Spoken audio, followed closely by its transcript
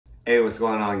Hey, what's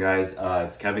going on, guys?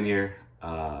 It's Kevin here.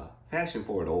 Fashion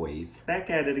Forward always. Back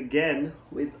at it again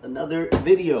with another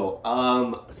video.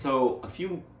 I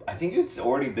think it's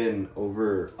already been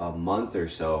over a month or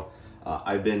so.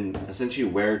 I've been essentially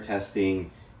wear testing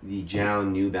the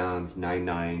JJJJOUND New Balance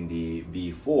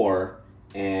 990 V4,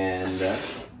 and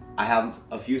I have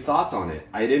a few thoughts on it.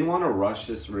 I didn't want to rush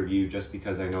this review just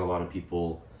because I know a lot of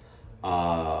people,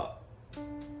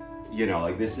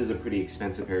 like this is a pretty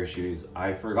expensive pair of shoes.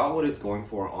 I forgot what it's going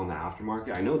for on the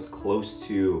aftermarket. I know it's close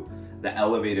to the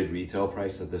elevated retail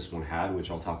price that this one had, which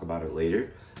I'll talk about it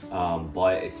later.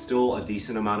 But it's still a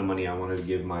decent amount of money. I wanted to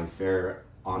give my fair,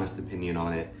 honest opinion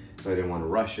on it, so I didn't want to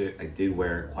rush it. I did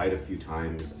wear it quite a few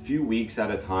times, a few weeks at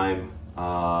a time,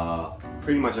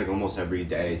 pretty much like almost every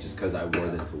day, just because I wore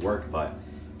this to work. But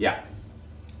yeah.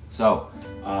 So,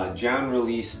 JJJJOUND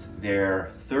released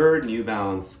their third New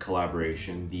Balance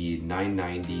collaboration, the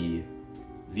 990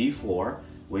 V4,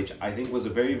 which I think was a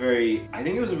very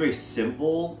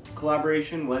simple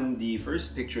collaboration. When the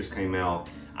first pictures came out,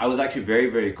 I was actually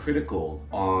very critical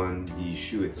on the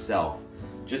shoe itself,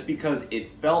 just because it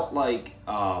felt like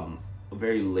a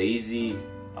very lazy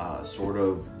sort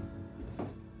of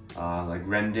like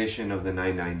rendition of the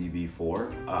 990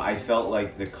 V4. I felt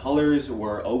like the colors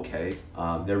were okay.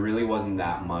 There really wasn't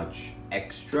that much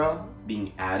extra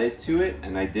being added to it,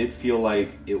 and I did feel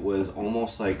like it was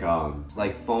almost like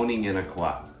phoning in a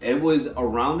collab. It was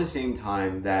around the same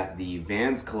time that the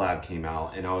Vans collab came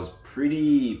out, and I was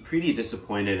pretty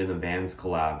disappointed in the Vans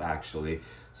collab, actually.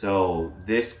 So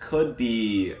this could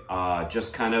be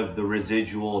just kind of the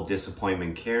residual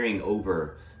disappointment carrying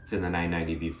over to the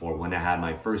 990 V4 when I had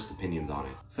my first opinions on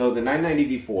it. So the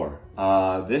 990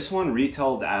 V4, this one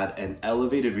retailed at an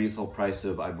elevated retail price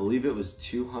of, I believe it was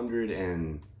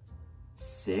 $260.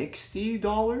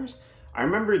 I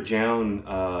remember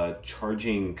JJJJOUND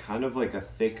charging kind of like a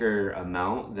thicker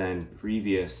amount than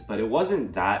previous, but it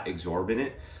wasn't that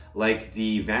exorbitant. Like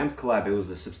the Vans collab, it was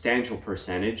a substantial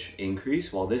percentage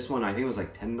increase, while this one I think it was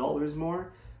like $10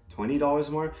 more. $20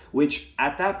 more, which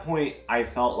at that point I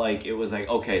felt like it was like,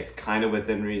 okay, it's kind of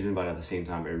within reason, but at the same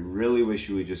time I really wish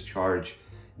you would just charge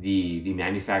the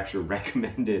manufacturer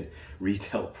recommended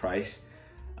retail price.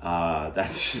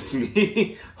 That's just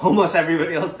me. Almost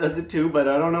everybody else does it too, but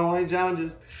I don't know why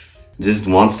JJJJOUND just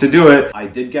wants to do it. I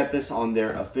did get this on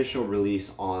their official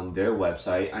release on their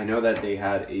website. I know that they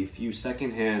had a few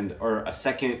secondary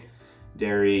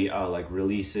like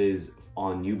releases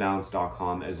on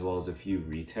newbalance.com, as well as a few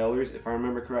retailers, if I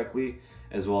remember correctly,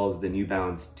 as well as the New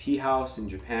Balance Tea House in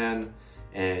Japan,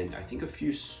 and I think a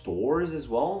few stores as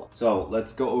well. So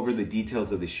let's go over the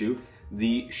details of the shoe.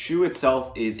 The shoe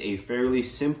itself is a fairly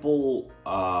simple,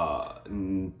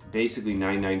 basically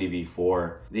 990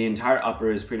 V4. The entire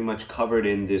upper is pretty much covered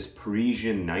in this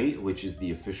Parisian Night, which is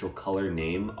the official color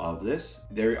name of this.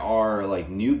 There are like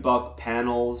nubuck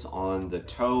panels on the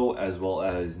toe, as well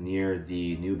as near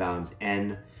the New Balance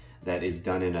N that is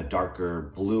done in a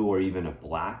darker blue or even a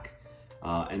black.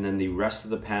 And then the rest of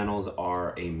the panels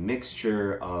are a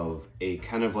mixture of a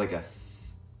kind of like a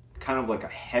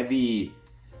heavy,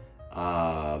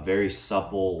 very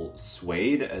supple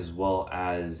suede, as well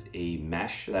as a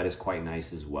mesh that is quite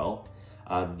nice as well.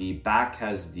 The back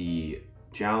has the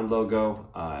JJJJOUND logo,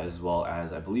 as well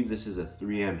as I believe this is a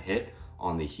 3M hit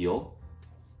on the heel.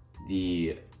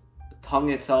 The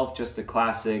tongue itself, just a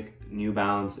classic New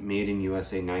Balance made in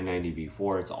USA 990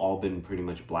 V4. It's all been pretty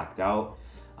much blacked out.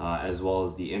 As well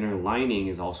as the inner lining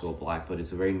is also a black, but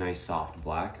it's a very nice soft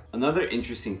black. Another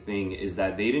interesting thing is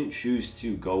that they didn't choose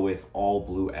to go with all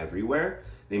blue everywhere.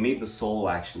 They made the sole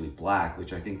actually black,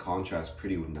 which I think contrasts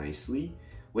pretty nicely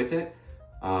with it.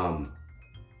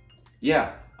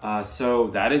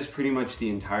 So that is pretty much the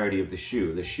entirety of the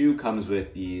shoe. The shoe comes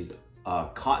with these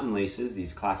cotton laces,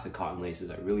 these classic cotton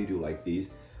laces. I really do like these,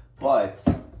 but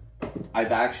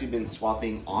I've actually been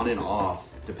swapping on and off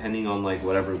depending on like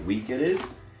whatever week it is,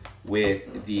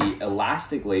 with the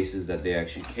elastic laces that they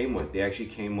actually came with. They actually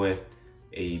came with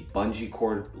a bungee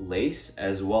cord lace,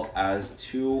 as well as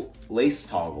 2 lace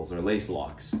toggles or lace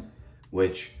locks,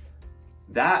 which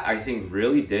that I think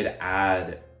really did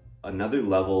add another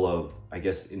level of, I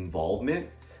guess, involvement.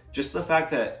 Just the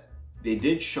fact that they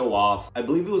did show off, I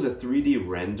believe it was a 3D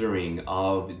rendering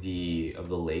of the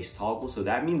lace toggle. So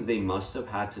that means they must have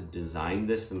had to design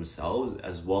this themselves,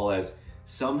 as well as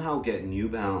somehow get New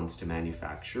Balance to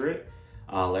manufacture it.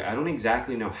 Like, I don't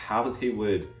exactly know how they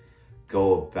would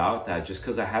go about that, just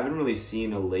because I haven't really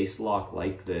seen a lace lock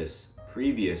like this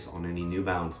previous on any New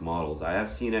Balance models. I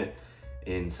have seen it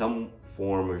in some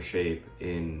form or shape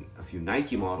in a few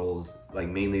Nike models, like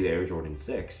mainly the Air Jordan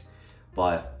 6.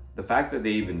 But the fact that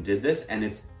they even did this, and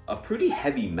it's a pretty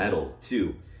heavy metal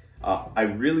too. I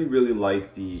really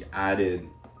like the added,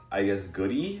 I guess,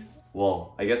 goodie.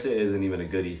 Well, I guess it isn't even a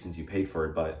goodie since you paid for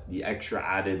it, but the extra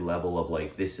added level of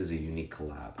like, this is a unique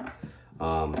collab.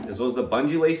 As well as the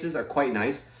bungee laces are quite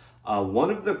nice.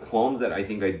 One of the qualms that I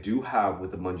think I do have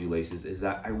with the bungee laces is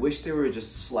that I wish they were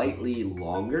just slightly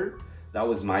longer. That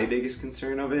was my biggest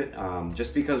concern of it.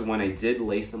 Just because when I did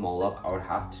lace them all up, I would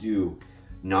have to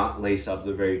not lace up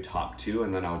the very top two,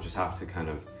 and then I would just have to kind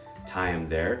of tie them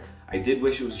there. I did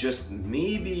wish it was just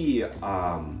maybe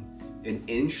an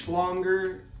inch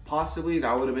longer, possibly.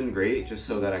 That would have been great, just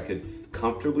so that I could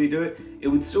comfortably do it. It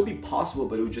would still be possible,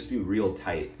 but it would just be real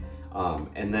tight.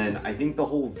 And then I think the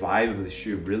whole vibe of the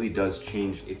shoe really does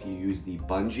change if you use the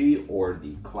bungee or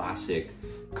the classic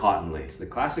cotton lace. The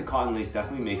classic cotton lace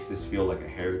definitely makes this feel like a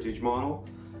heritage model,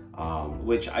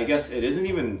 which I guess it isn't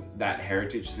even that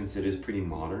heritage since it is pretty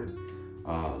modern,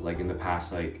 like in the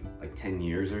past like 10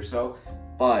 years or so.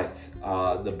 But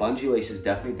the bungee laces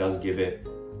definitely does give it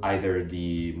either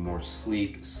the more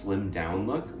sleek, slimmed down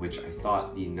look, which I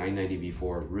thought the 990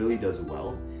 V4 really does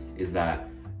well, is that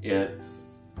it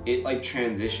like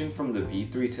transitioned from the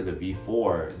V3 to the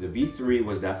V4. The V3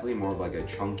 was definitely more of like a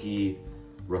chunky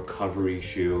recovery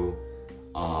shoe.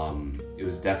 It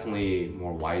was definitely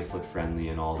more wide foot friendly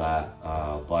and all that,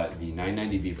 but the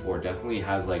 990 V4 definitely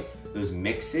has like those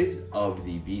mixes of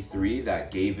the V3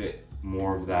 that gave it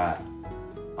more of that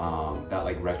that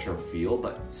like retro feel,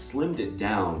 but slimmed it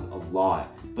down a lot,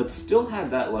 but still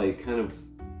had that like kind of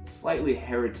slightly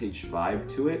heritage vibe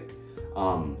to it.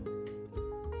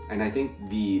 And I think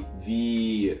the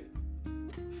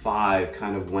V5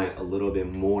 kind of went a little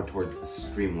bit more towards the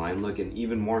streamlined look, and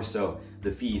even more so, the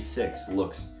V6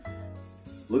 looks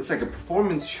like a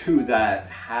performance shoe that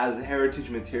has heritage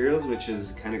materials, which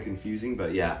is kind of confusing.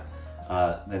 But yeah,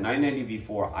 the 990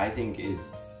 V4 I think is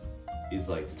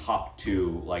like top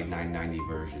two like 990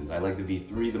 versions. I like the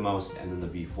V3 the most, and then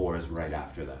the V4 is right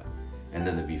after that, and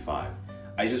then the V5.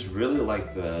 I just really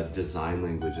like the design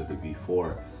language of the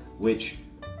V4, which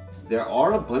there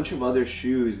are a bunch of other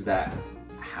shoes that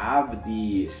have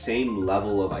the same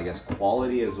level of, I guess,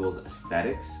 quality as well as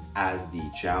aesthetics as the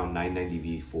JJJJOUND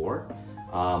 990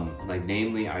 V4. Like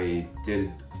namely, I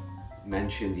did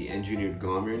mention the Engineered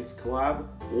Garments collab,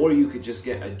 or you could just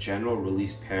get a general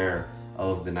release pair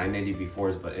of the 990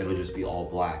 V4s, but it'll just be all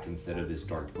black instead of this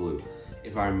dark blue.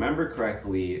 If I remember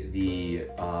correctly, the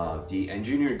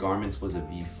Engineered Garments was a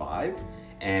V5,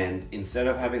 and instead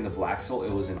of having the black sole,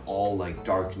 it was an all like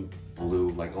dark blue,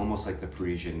 like almost like the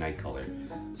Parisian night color.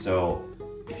 So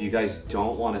if you guys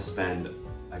don't want to spend,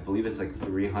 I believe it's like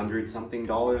 $300 something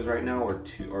right now, or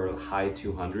high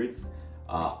 200s,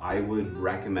 I would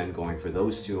recommend going for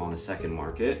those two on the second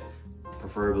market,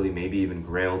 preferably maybe even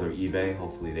Grailed or eBay.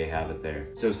 Hopefully they have it there.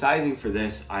 So sizing for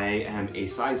this, I am a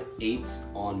size 8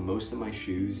 on most of my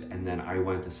shoes, and then I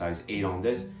went to size 8 on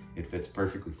this. It fits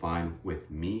perfectly fine with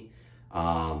me.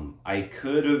 I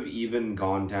could have even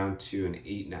gone down to an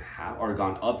 8.5 or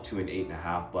gone up to an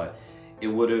 8.5, but it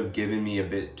would have given me a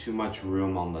bit too much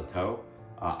room on the toe.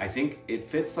 I think it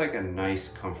fits like a nice,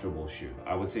 comfortable shoe.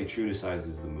 I would say true to size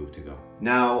is the move to go.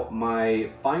 Now,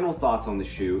 my final thoughts on the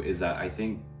shoe is that I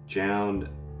think JJJJOUND,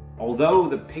 although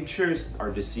the pictures are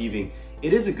deceiving,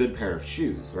 it is a good pair of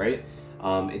shoes, right?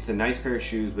 It's a nice pair of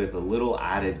shoes with a little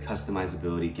added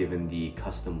customizability given the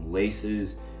custom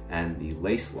laces and the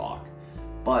lace lock.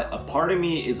 But a part of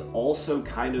me is also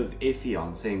kind of iffy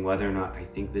on saying whether or not I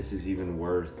think this is even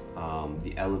worth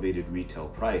the elevated retail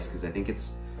price, because I think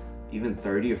it's even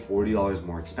 $30 or $40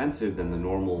 more expensive than the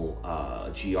normal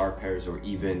GR pairs, or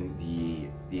even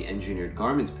the Engineered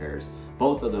Garments pairs,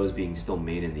 both of those being still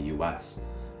made in the US.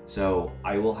 So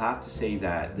I will have to say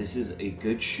that this is a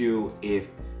good shoe if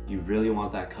you really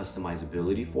want that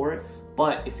customizability for it.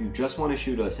 But if you just want a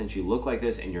shoe to essentially look like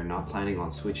this and you're not planning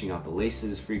on switching out the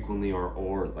laces frequently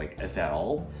or like if at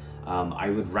all, I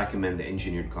would recommend the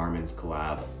Engineered Garments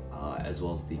collab as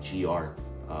well as the GR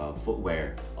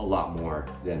footwear a lot more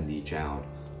than the JJJJOUND.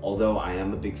 Although I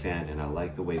am a big fan and I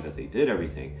like the way that they did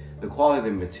everything, the quality of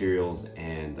the materials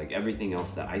and like everything else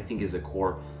that I think is a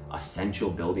core essential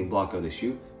building block of the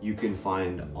shoe, you can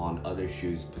find on other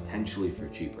shoes potentially for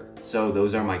cheaper. So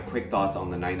those are my quick thoughts on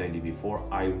the 990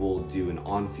 V4. I will do an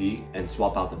on feet and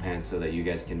swap out the pants so that you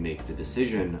guys can make the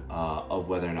decision of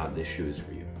whether or not this shoe is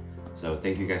for you. So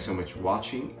thank you guys so much for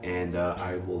watching, and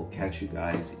I will catch you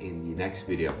guys in the next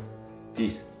video.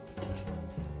 Peace.